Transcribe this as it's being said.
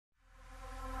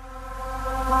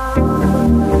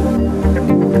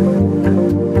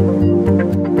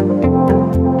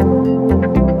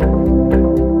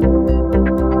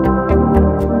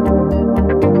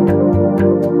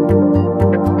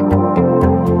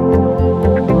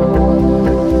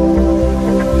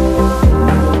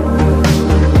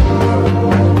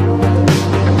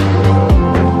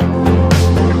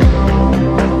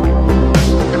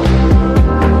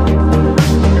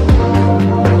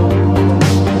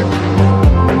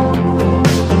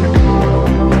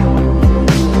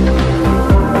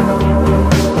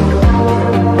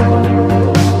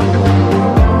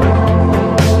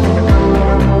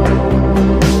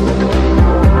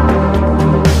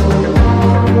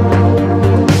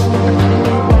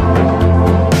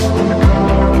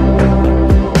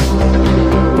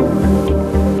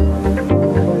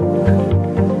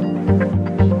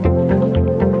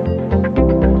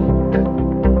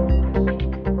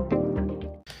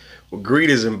Well,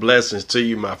 greetings and blessings to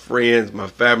you, my friends, my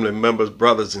family members,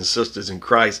 brothers and sisters in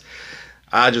Christ.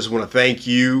 I just want to thank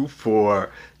you for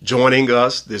joining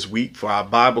us this week for our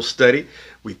Bible study.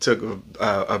 We took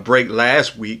a break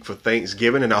last week for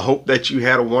Thanksgiving, and I hope that you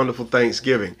had a wonderful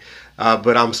Thanksgiving.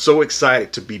 But I'm so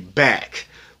excited to be back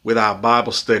with our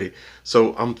Bible study.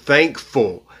 So I'm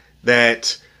thankful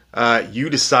that you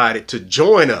decided to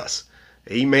join us.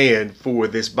 Amen, for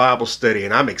this Bible study.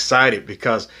 And I'm excited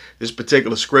because this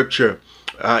particular scripture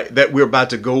that we're about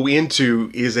to go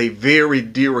into is a very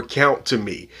dear account to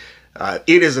me.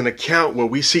 It is an account where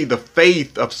we see the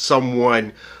faith of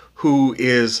someone who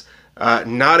is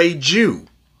not a Jew.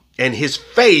 And his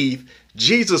faith,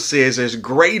 Jesus says, is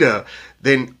greater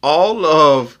than all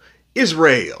of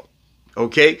Israel.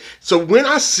 Okay, so when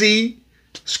I see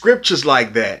scriptures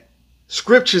like that,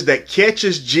 scriptures that catch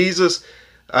Jesus'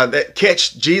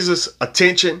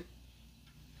 attention,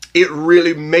 it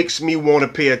really makes me want to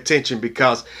pay attention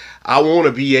because I want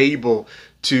to be able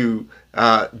to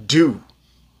do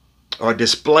or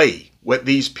display what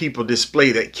these people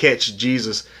display that catch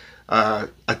Jesus'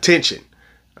 attention.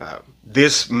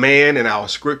 This man in our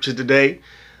scripture today,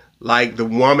 like the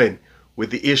woman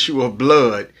with the issue of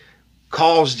blood,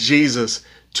 caused Jesus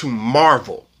to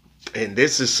marvel. And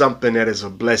this is something that is a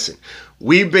blessing.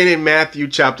 We've been in Matthew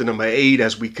chapter number 8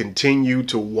 as we continue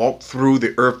to walk through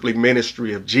the earthly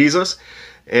ministry of Jesus.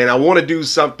 And I want to do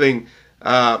something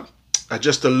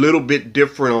just a little bit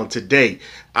different on today.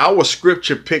 Our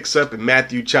scripture picks up in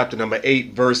Matthew chapter number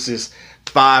 8, verses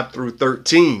 5 through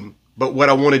 13. But what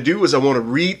I want to do is I want to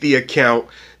read the account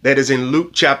that is in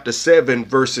Luke chapter 7,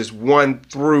 verses 1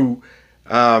 through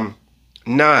 9.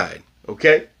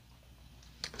 Okay?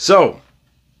 So,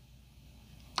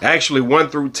 actually 1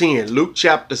 through 10. Luke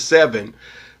chapter 7,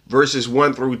 verses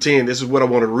 1 through 10. This is what I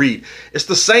want to read. It's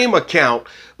the same account,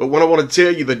 but what I want to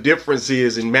tell you the difference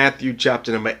is in Matthew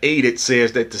chapter number 8, it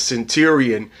says that the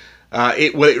centurion,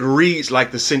 it reads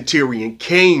like the centurion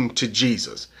came to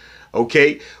Jesus.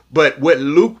 Okay, but what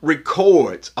Luke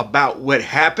records about what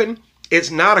happened,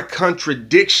 it's not a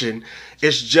contradiction.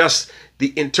 It's just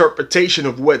the interpretation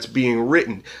of what's being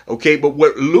written. Okay, but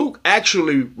what Luke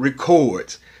actually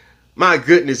records, my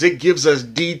goodness, it gives us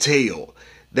detail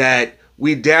that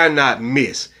we dare not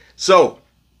miss. So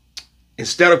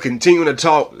instead of continuing to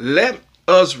talk, let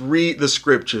us read the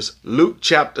scriptures, Luke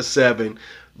chapter 7,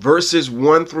 verses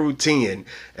 1 through 10,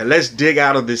 and let's dig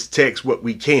out of this text what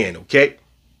we can, okay?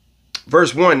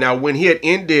 Verse 1, now when he had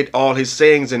ended all his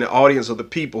sayings in the audience of the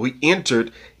people, he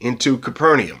entered into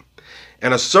Capernaum.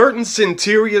 And a certain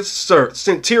centurion's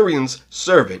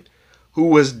servant, who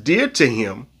was dear to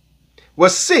him,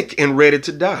 was sick and ready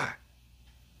to die.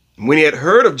 When he had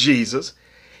heard of Jesus,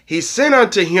 he sent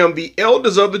unto him the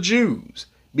elders of the Jews,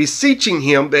 beseeching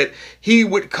him that he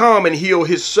would come and heal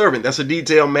his servant. That's a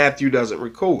detail Matthew doesn't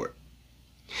record.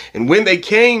 And when they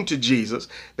came to Jesus,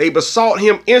 they besought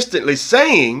him instantly,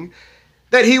 saying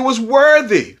that he was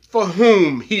worthy for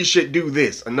whom he should do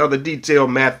this. Another detail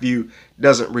Matthew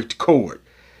doesn't record.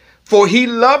 For he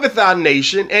loveth our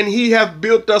nation, and he hath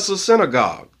built us a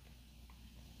synagogue.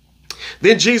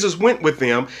 Then Jesus went with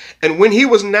them, and when he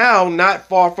was now not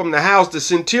far from the house, the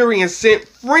centurion sent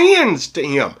friends to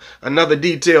him. Another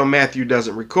detail Matthew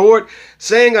doesn't record,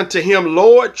 saying unto him,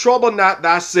 Lord, trouble not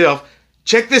thyself.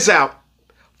 Check this out.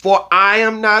 For I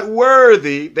am not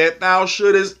worthy that thou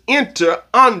shouldest enter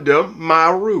under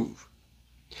my roof.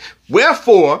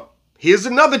 Wherefore, here's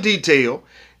another detail,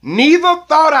 neither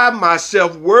thought I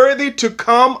myself worthy to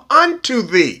come unto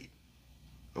thee.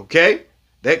 Okay,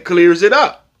 that clears it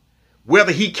up.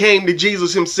 Whether he came to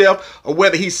Jesus himself or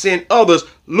whether he sent others,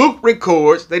 Luke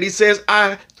records that he says,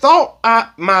 neither thought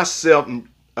I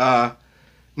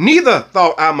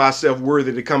myself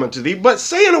worthy to come unto thee, but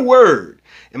saying a word,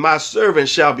 and my servant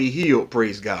shall be healed,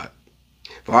 praise God.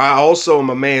 For I also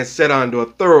am a man set under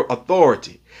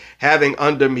authority, having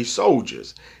under me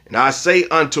soldiers. And I say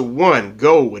unto one,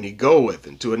 go, and he goeth,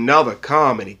 and to another,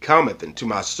 come, and he cometh, and to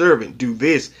my servant, do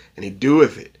this, and he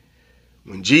doeth it.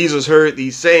 When Jesus heard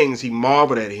these sayings, he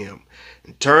marveled at him,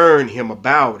 and turned him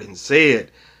about, and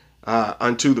said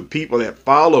unto the people that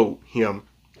followed him,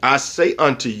 I say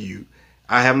unto you,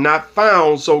 I have not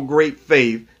found so great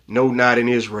faith, no, not in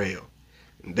Israel.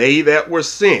 And they that were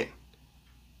sent,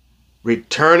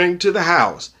 returning to the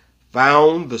house,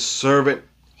 found the servant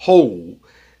whole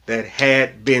that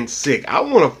had been sick. I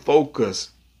want to focus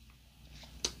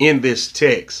in this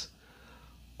text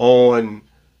on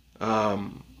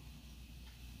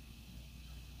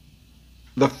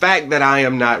the fact that I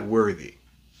am not worthy.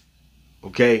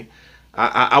 Okay,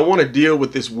 I want to deal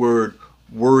with this word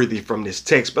worthy from this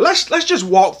text, but let's just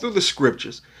walk through the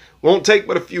scriptures. Won't take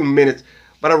but a few minutes,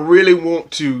 but I really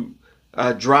want to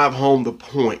drive home the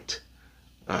point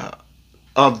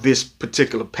of this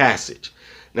particular passage.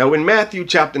 Now, in Matthew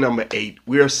chapter number 8,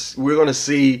 we're going to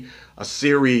see a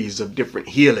series of different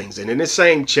healings. And in the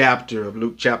same chapter of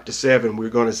Luke chapter 7, we're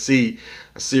going to see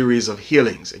a series of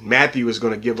healings. And Matthew is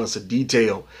going to give us a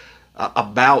detail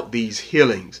about these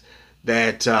healings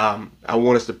that I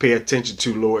want us to pay attention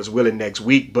to, Lord's willing, next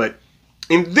week. But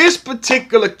in this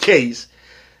particular case,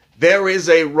 there is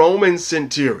a Roman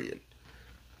centurion.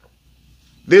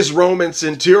 This Roman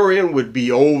centurion would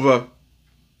be over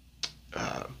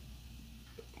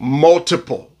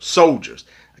multiple soldiers.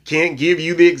 I can't give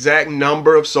you the exact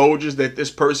number of soldiers that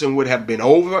this person would have been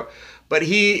over, but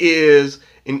he is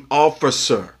an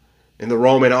officer in the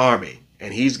Roman army,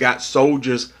 and he's got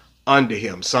soldiers under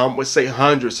him. Some would say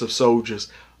hundreds of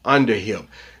soldiers under him.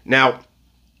 Now,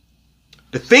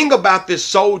 the thing about this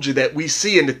soldier that we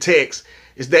see in the text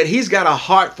is that he's got a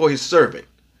heart for his servant,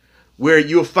 where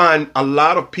you'll find a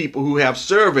lot of people who have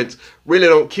servants really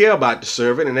don't care about the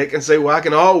servant, and they can say, well, I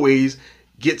can always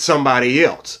get somebody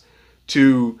else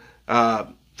to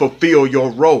fulfill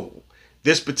your role.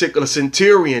 This particular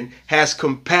centurion has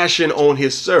compassion on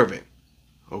his servant.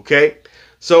 Okay,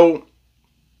 so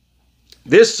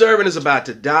this servant is about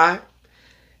to die,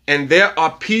 and there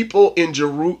are people in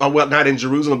Jerusalem, well, not in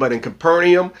Jerusalem, but in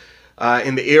Capernaum,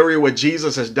 in the area where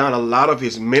Jesus has done a lot of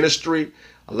his ministry,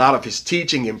 a lot of his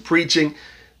teaching and preaching.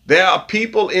 There are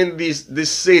people in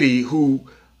this city who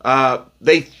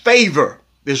they favor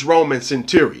this Roman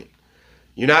centurion.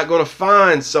 You're not going to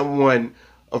find someone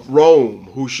of Rome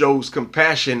who shows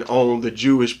compassion on the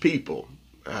Jewish people.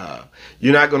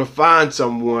 You're not going to find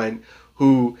someone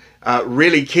who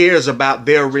really cares about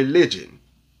their religion.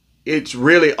 It's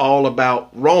really all about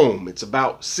Rome. It's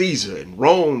about Caesar. And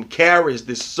Rome carries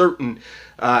this certain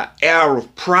air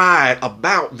of pride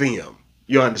about them,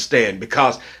 you understand,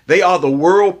 because they are the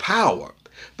world power.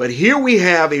 But here we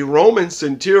have a Roman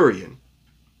centurion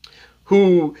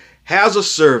who has a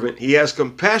servant. He has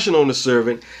compassion on the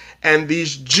servant. And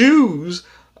these Jews,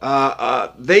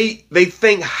 they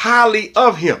think highly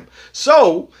of him.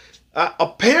 So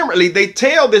apparently they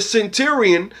tell this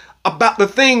centurion about the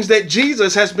things that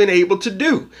Jesus has been able to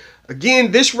do.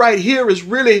 Again, this right here is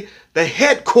really the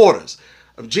headquarters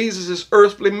of Jesus's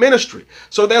earthly ministry.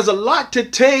 So there's a lot to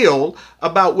tell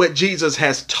about what Jesus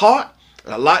has taught,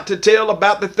 a lot to tell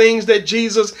about the things that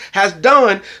Jesus has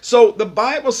done. So the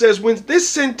Bible says when this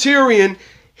centurion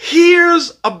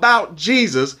hears about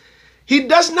Jesus, he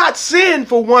does not send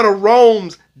for one of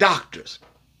Rome's doctors.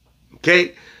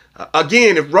 Okay?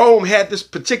 Again, if Rome had this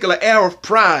particular air of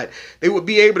pride, they would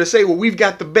be able to say, well, we've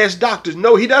got the best doctors.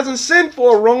 No, he doesn't send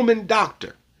for a Roman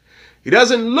doctor. He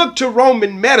doesn't look to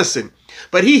Roman medicine,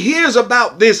 but he hears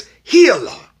about this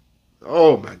healer.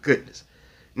 Oh, my goodness.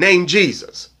 Named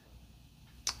Jesus.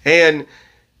 And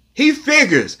he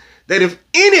figures that if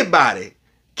anybody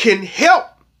can help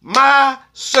my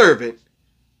servant,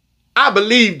 I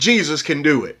believe Jesus can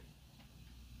do it.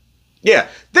 Yeah,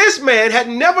 this man had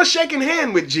never shaken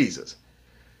hand with Jesus.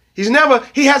 He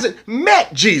hasn't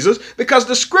met Jesus, because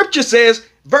the scripture says,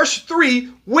 verse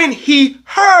 3, when he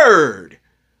heard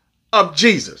of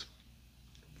Jesus.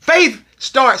 Faith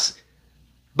starts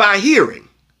by hearing.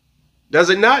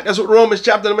 Does it not? That's what Romans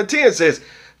chapter number 10 says.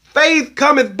 Faith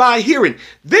cometh by hearing.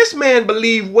 This man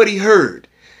believed what he heard.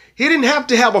 He didn't have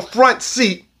to have a front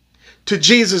seat to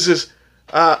Jesus's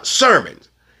sermons.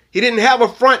 He didn't have a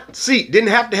front seat, didn't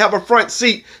have to have a front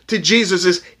seat to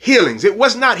Jesus's healings. It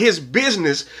was not his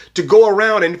business to go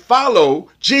around and follow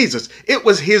Jesus. It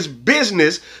was his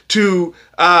business to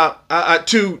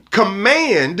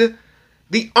command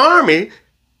the army,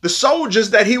 the soldiers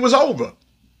that he was over.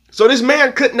 So this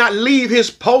man could not leave his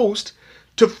post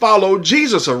to follow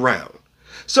Jesus around.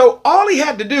 So all he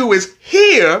had to do is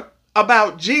hear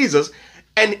about Jesus,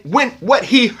 and when what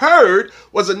he heard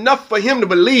was enough for him to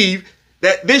believe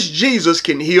that this Jesus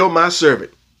can heal my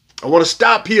servant. I want to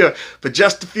stop here for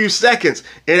just a few seconds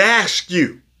and ask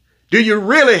you, do you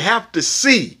really have to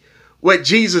see what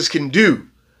Jesus can do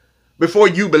before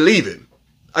you believe him?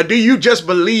 Or do you just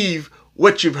believe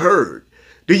what you've heard?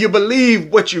 Do you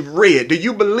believe what you've read? Do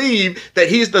you believe that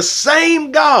he's the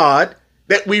same God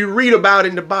that we read about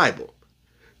in the Bible?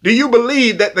 Do you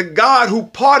believe that the God who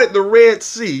parted the Red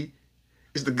Sea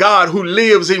is the God who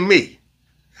lives in me?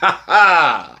 Ha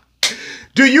ha!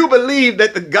 Do you believe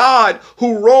that the God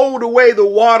who rolled away the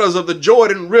waters of the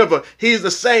Jordan River, he's the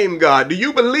same God? Do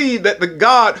you believe that the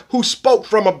God who spoke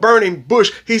from a burning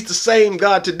bush, he's the same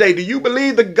God today? Do you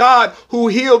believe the God who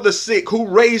healed the sick, who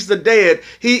raised the dead,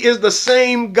 he is the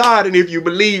same God? And if you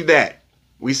believe that,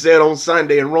 We said on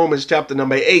Sunday in Romans chapter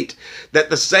number 8 that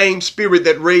the same spirit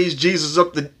that raised Jesus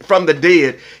up from the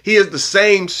dead, he is the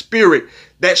same spirit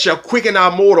that shall quicken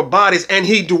our mortal bodies, and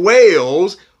he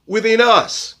dwells within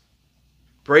us.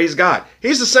 Praise God.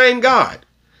 He's the same God.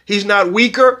 He's not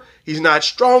weaker. He's not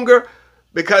stronger,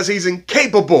 because he's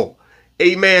incapable,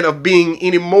 amen, of being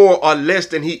any more or less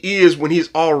than he is when he's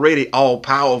already all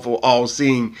powerful, all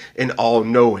seeing, and all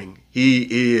knowing.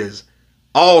 He is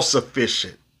all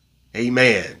sufficient.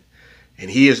 Amen. And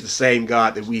he is the same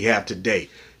God that we have today.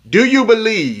 Do you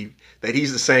believe that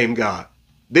he's the same God?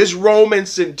 This Roman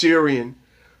centurion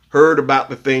heard about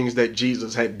the things that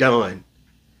Jesus had done,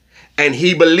 and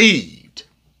he believed.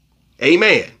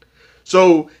 Amen.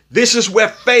 So this is where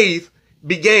faith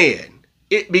began.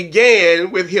 It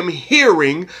began with him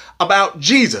hearing about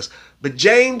Jesus. But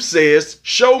James says,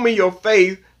 show me your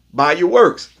faith by your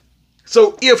works.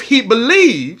 So if he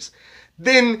believes,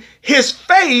 then his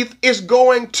faith is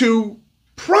going to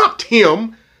prompt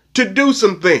him to do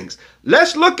some things.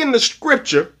 Let's look in the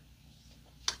scripture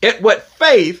at what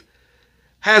faith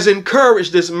has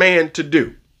encouraged this man to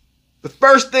do. The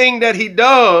first thing that he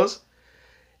does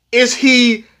is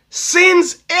he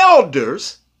sends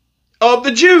elders of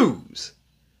the Jews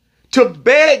to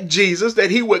beg Jesus that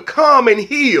he would come and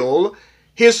heal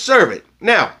his servant.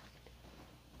 Now,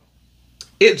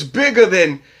 it's bigger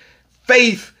than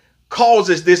faith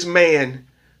causes this man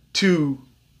to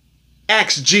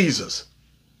ask Jesus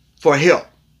for help.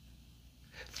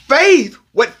 Faith,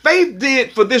 what faith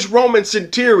did for this Roman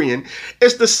centurion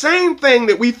is the same thing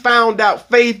that we found out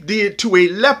faith did to a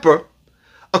leper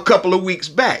a couple of weeks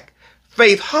back.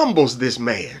 Faith humbles this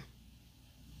man.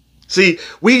 See,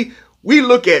 we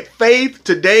look at faith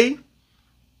today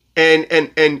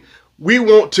and we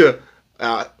want to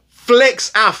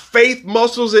flex our faith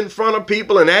muscles in front of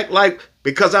people and act like,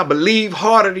 because I believe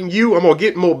harder than you, I'm going to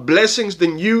get more blessings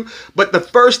than you. But the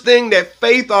first thing that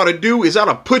faith ought to do is ought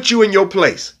to put you in your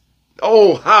place.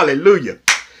 Oh, hallelujah.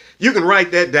 You can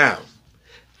write that down.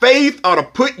 Faith ought to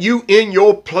put you in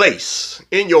your place,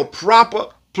 in your proper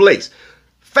place.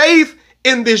 Faith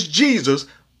in this Jesus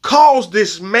caused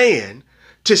this man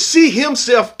to see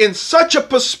himself in such a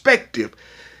perspective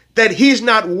that he's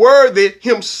not worthy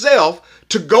himself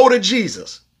to go to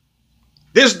Jesus.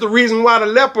 This is the reason why the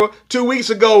leper 2 weeks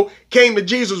ago came to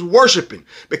Jesus worshiping,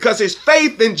 because his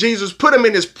faith in Jesus put him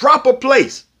in his proper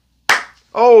place.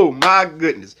 Oh my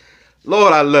goodness.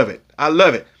 Lord, I love it. I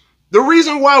love it. The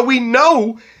reason why we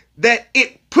know that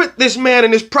it put this man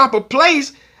in his proper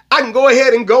place, I can go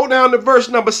ahead and go down to verse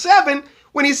number 7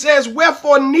 when he says,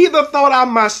 wherefore neither thought I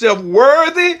myself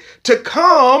worthy to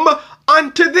come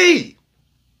unto thee.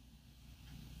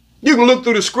 You can look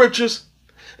through the scriptures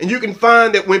and you can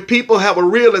find that when people have a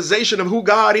realization of who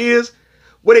God is,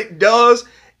 what it does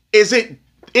is it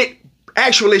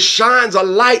actually shines a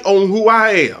light on who I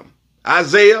am.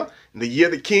 Isaiah, in the year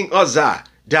that King Uzziah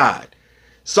died,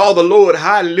 saw the Lord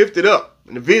high and lifted up.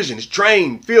 In the vision, his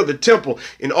train filled the temple,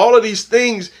 and all of these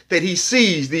things that he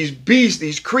sees, these beasts,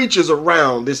 these creatures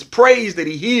around, this praise that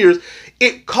he hears,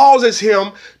 it causes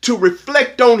him to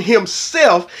reflect on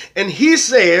himself. And he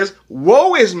says,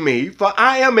 woe is me, for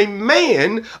I am a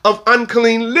man of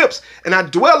unclean lips, and I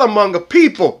dwell among a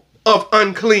people of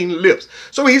unclean lips.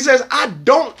 So he says, I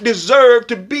don't deserve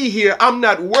to be here. I'm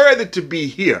not worthy to be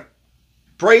here.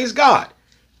 Praise God.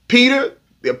 Peter,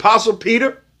 the apostle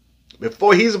Peter,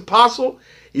 before he's apostle,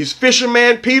 he's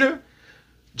fisherman Peter.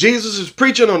 Jesus is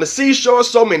preaching on the seashore.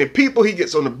 So many people. He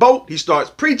gets on the boat. He starts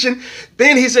preaching.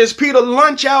 Then he says, Peter,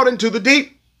 launch out into the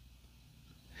deep.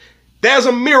 There's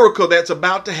a miracle that's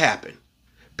about to happen.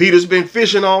 Peter's been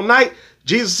fishing all night.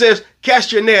 Jesus says,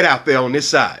 cast your net out there on this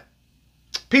side.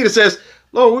 Peter says,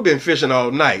 Lord, we've been fishing all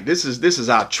night. This is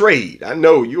our trade. I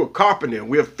know you're a carpenter and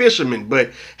we're fishermen, but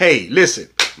hey, listen.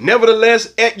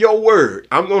 Nevertheless, at your word,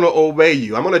 I'm going to obey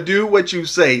you. I'm going to do what you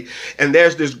say. And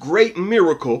there's this great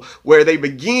miracle where they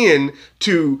begin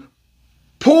to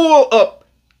pull up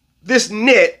this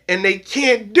net and they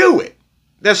can't do it.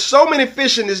 There's so many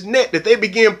fish in this net that they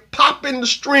begin popping the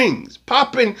strings,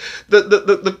 popping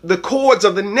the cords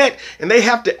of the net. And they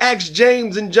have to ask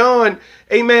James and John,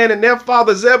 amen, and their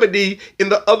father Zebedee in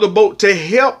the other boat to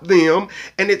help them.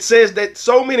 And it says that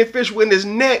so many fish were in this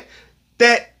net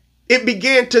that it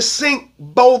began to sink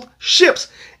both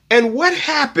ships. And what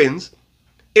happens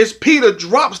is Peter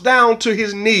drops down to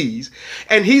his knees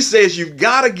and he says, you've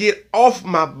got to get off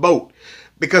my boat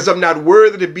because I'm not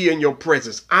worthy to be in your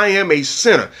presence. I am a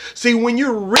sinner. See, when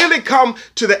you really come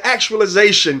to the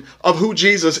actualization of who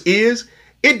Jesus is,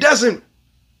 it doesn't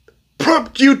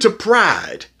prompt you to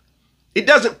pride. It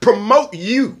doesn't promote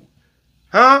you.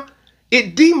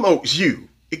 It demotes you.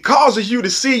 It causes you to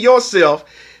see yourself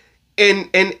in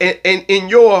the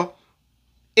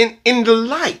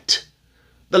light.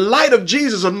 The light of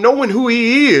Jesus, of knowing who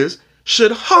he is,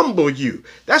 should humble you.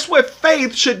 That's what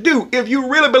faith should do if you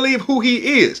really believe who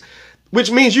he is,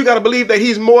 which means you got to believe that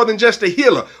he's more than just a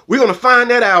healer. We're going to find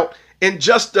that out in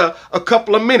just a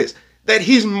couple of minutes, that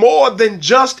he's more than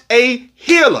just a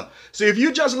healer. So if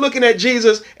you're just looking at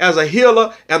Jesus as a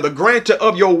healer and the grantor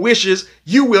of your wishes,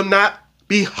 you will not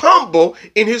be humble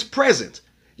in his presence.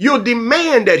 You'll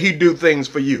demand that he do things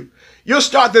for you. You'll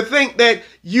start to think that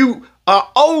you are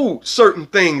owed certain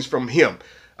things from him.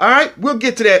 All right, we'll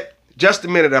get to that just a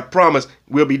minute. I promise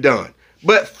we'll be done.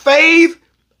 But faith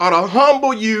ought to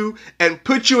humble you and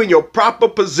put you in your proper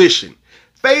position.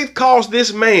 Faith caused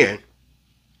this man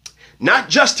not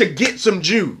just to get some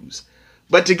Jews,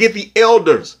 but to get the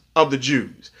elders of the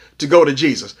Jews to go to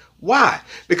Jesus. Why?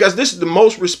 Because this is the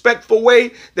most respectful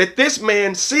way that this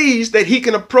man sees that he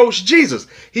can approach Jesus.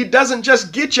 He doesn't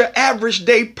just get your average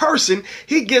day person.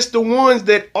 He gets the ones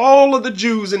that all of the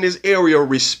Jews in this area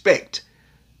respect.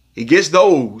 He gets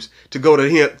those to go to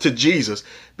him, to Jesus,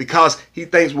 because he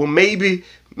thinks, well, maybe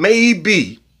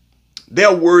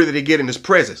they're worthy to get in his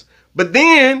presence. But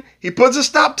then he puts a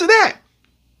stop to that.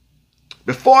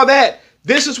 Before that,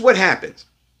 this is what happens.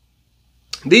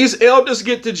 These elders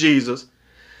get to Jesus,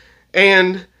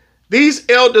 and these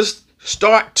elders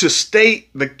start to state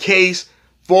the case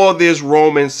for this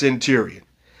Roman centurion.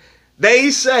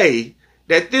 They say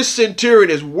that this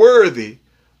centurion is worthy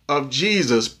of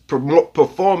Jesus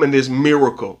performing this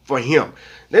miracle for him.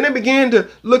 Then they begin to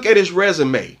look at his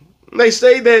resume. They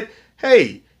say that,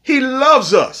 hey, he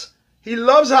loves us. He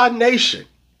loves our nation.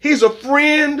 He's a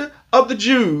friend of the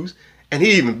Jews, and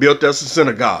he even built us a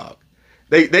synagogue.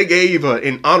 They gave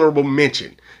an honorable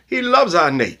mention. He loves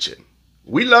our nation.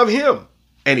 We love him,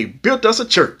 and he built us a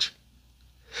church.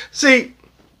 See,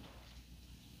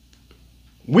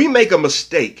 we make a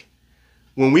mistake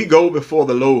when we go before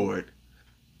the Lord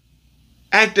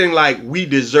acting like we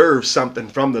deserve something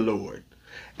from the Lord.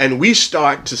 And we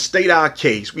start to state our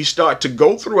case. We start to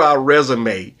go through our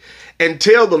resume and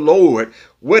tell the Lord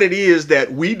what it is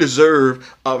that we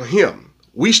deserve of him.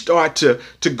 We start to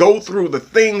go through the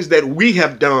things that we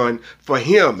have done for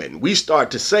him. And we start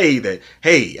to say that,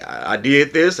 hey, I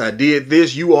did this,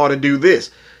 you ought to do this.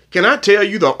 Can I tell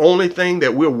you the only thing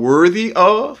that we're worthy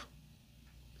of?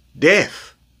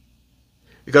 Death.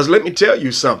 Because let me tell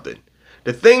you something.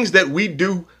 The things that we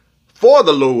do for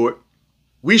the Lord,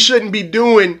 we shouldn't be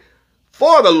doing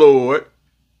for the Lord.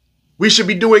 We should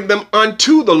be doing them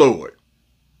unto the Lord.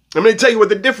 I'm going to tell you what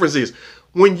the difference is.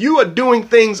 When you are doing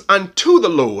things unto the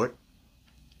Lord,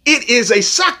 it is a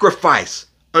sacrifice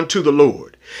unto the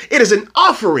Lord. It is an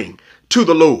offering to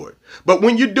the Lord. But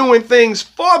when you're doing things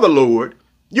for the Lord,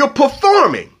 you're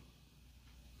performing.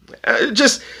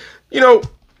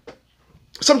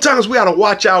 Sometimes we got to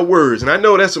watch our words. And I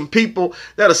know there's some people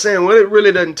that are saying, well, it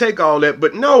really doesn't take all that.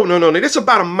 But no. It's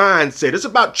about a mindset. It's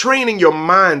about training your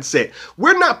mindset.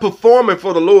 We're not performing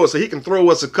for the Lord so he can throw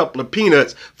us a couple of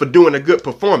peanuts for doing a good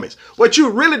performance. What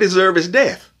you really deserve is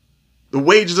death. The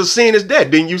wages of sin is death.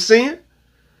 Didn't you sin?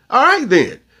 All right,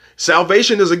 then.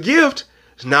 Salvation is a gift.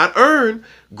 It's not earned.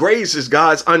 Grace is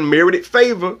God's unmerited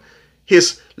favor.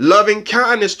 His loving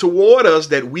kindness toward us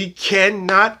that we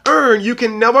cannot earn. You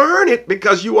can never earn it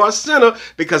because you are a sinner,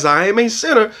 because I am a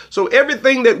sinner. So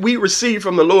everything that we receive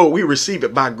from the Lord, we receive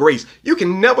it by grace. You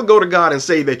can never go to God and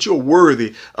say that you're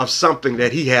worthy of something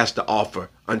that he has to offer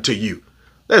unto you.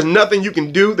 There's nothing you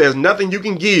can do. There's nothing you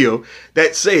can give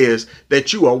that says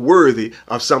that you are worthy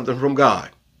of something from God.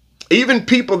 Even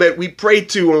people that we pray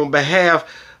to on behalf,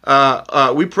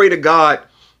 we pray to God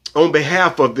on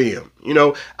behalf of them.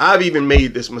 I've even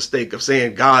made this mistake of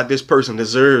saying, God, this person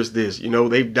deserves this.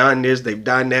 They've done this, they've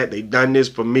done that, they've done this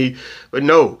for me. But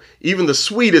no, even the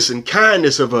sweetest and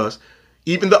kindest of us,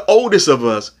 even the oldest of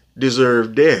us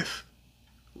deserve death.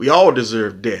 We all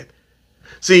deserve death.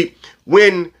 See,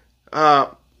 when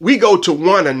we go to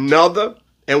one another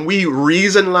and we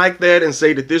reason like that and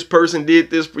say that this person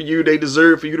did this for you, they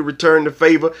deserve for you to return the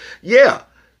favor.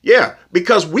 Yeah,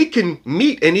 because we can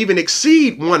meet and even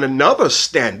exceed one another's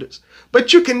standards,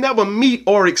 but you can never meet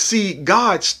or exceed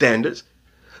God's standards,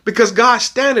 because God's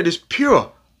standard is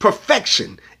pure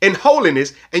perfection and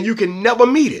holiness, and you can never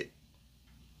meet it.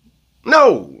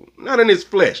 No, not in his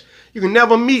flesh. You can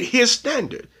never meet his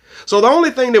standard. So the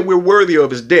only thing that we're worthy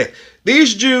of is death.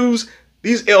 These Jews,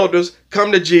 these elders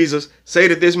come to Jesus, say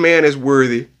that this man is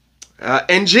worthy,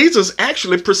 and Jesus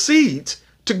actually proceeds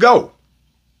to go.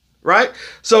 Right?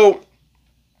 So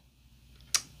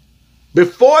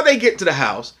before they get to the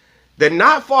house, they're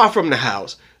not far from the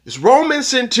house. This Roman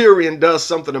centurion does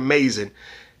something amazing.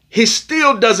 He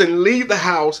still doesn't leave the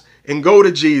house and go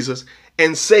to Jesus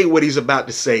and say what he's about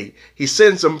to say. He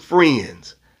sends some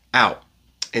friends out.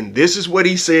 And this is what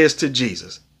he says to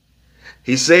Jesus.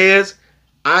 He says,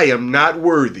 I am not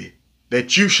worthy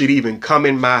that you should even come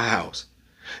in my house.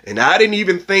 And I didn't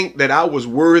even think that I was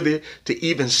worthy to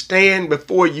even stand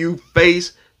before you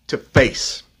face to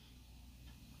face.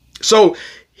 So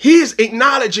he's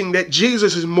acknowledging that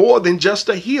Jesus is more than just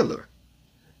a healer.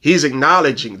 He's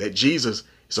acknowledging that Jesus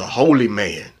is a holy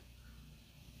man.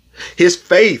 His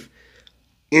faith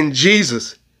in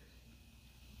Jesus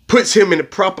puts him in the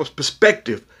proper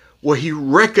perspective where he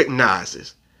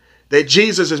recognizes that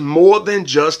Jesus is more than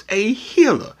just a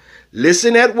healer.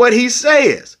 Listen at what he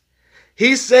says.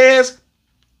 He says,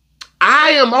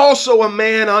 I am also a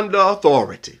man under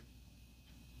authority.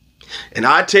 And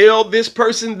I tell this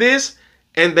person this,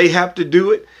 and they have to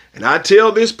do it. And I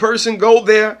tell this person go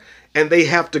there, and they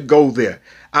have to go there.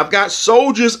 I've got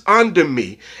soldiers under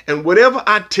me, and whatever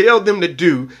I tell them to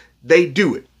do, they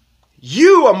do it.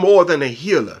 You are more than a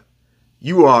healer.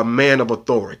 You are a man of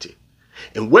authority.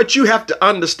 And what you have to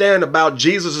understand about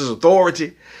Jesus'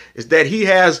 authority is that he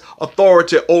has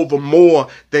authority over more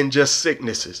than just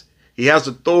sicknesses. He has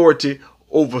authority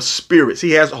over spirits.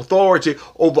 He has authority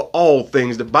over all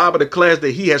things. The Bible declares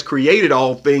that he has created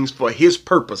all things for his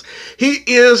purpose. He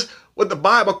is what the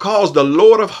Bible calls the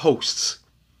Lord of hosts.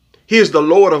 He is the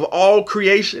Lord of all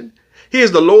creation. He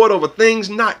is the Lord over things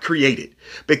not created,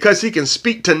 because he can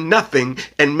speak to nothing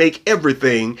and make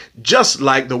everything, just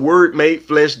like the Word made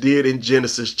flesh did in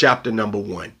Genesis chapter number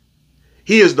 1.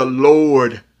 He is the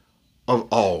Lord of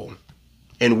all.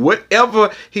 And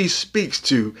whatever he speaks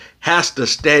to has to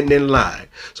stand in line.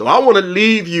 So I want to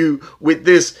leave you with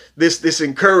this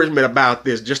encouragement about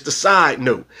this. Just a side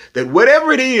note, that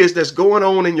whatever it is that's going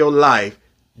on in your life,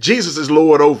 Jesus is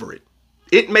Lord over it.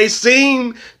 It may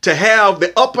seem to have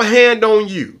the upper hand on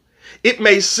you. It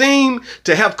may seem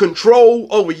to have control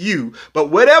over you, but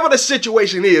whatever the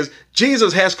situation is,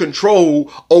 Jesus has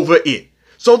control over it.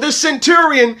 So this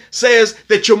centurion says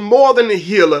that you're more than a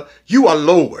healer. You are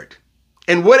Lord.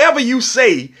 And whatever you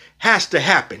say has to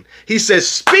happen. He says,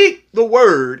 speak the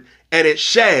word and it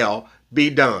shall be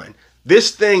done.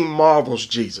 This thing marvels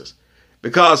Jesus,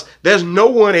 because there's no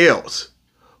one else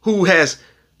who has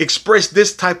expressed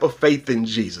this type of faith in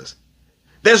Jesus.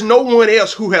 There's no one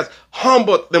else who has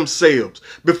humbled themselves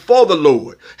before the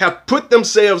Lord, have put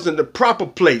themselves in the proper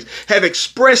place, have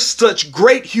expressed such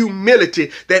great humility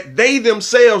that they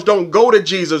themselves don't go to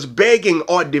Jesus begging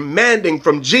or demanding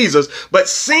from Jesus, but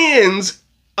sends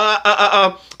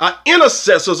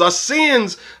intercessors or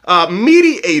sends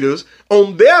mediators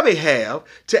on their behalf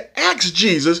to ask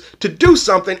Jesus to do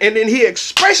something. And then he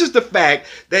expresses the fact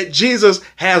that Jesus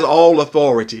has all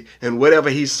authority, and whatever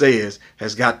he says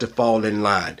has got to fall in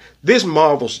line. This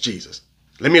marvels Jesus.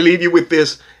 Let me leave you with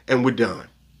this and we're done.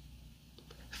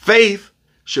 Faith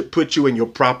should put you in your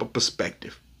proper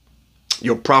perspective,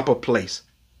 your proper place.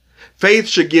 Faith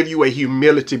should give you a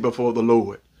humility before the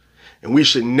Lord. And we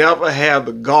should never have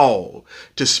the gall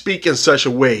to speak in such a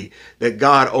way that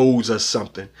God owes us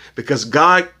something, because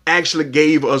God actually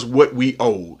gave us what we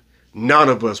owed. None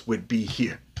of us would be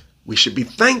here. We should be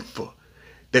thankful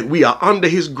that we are under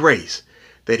his grace,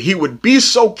 that he would be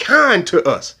so kind to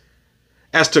us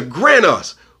as to grant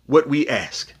us what we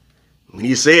ask. When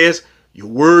he says, your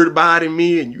word abide in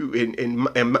me and you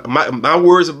and my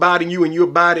words abide in you and you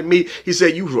abide in me, he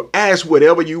said, you will ask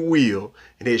whatever you will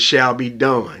and it shall be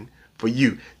done for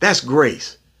you. That's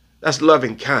grace. That's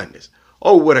loving kindness.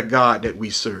 Oh, what a God that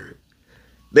we serve.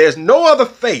 There's no other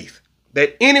faith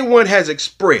that anyone has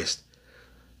expressed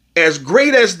as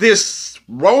great as this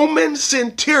Roman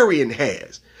centurion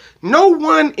has. No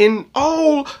one in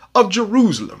all of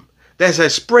Jerusalem that has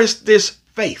expressed this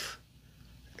faith.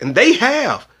 And they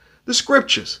have the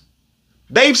scriptures.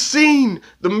 They've seen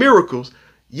the miracles,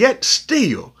 yet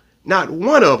still not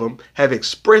one of them have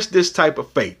expressed this type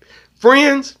of faith.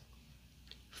 Friends,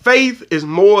 faith is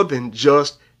more than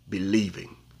just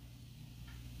believing.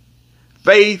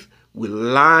 Faith will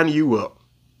line you up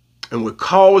and will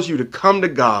cause you to come to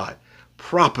God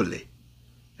properly.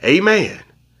 Amen.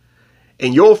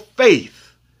 And your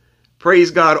faith,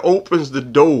 praise God, opens the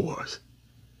doors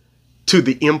to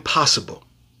the impossible.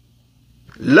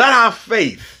 Let our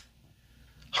faith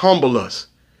humble us,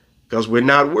 because we're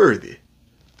not worthy,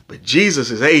 but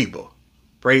Jesus is able.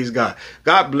 Praise God.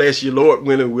 God bless you. Lord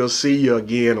willing, we'll see you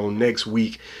again on next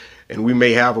week. And we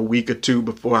may have a week or two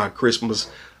before our Christmas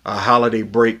holiday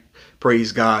break.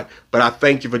 Praise God. But I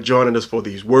thank you for joining us for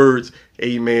these words.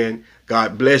 Amen.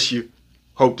 God bless you.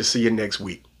 Hope to see you next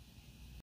week.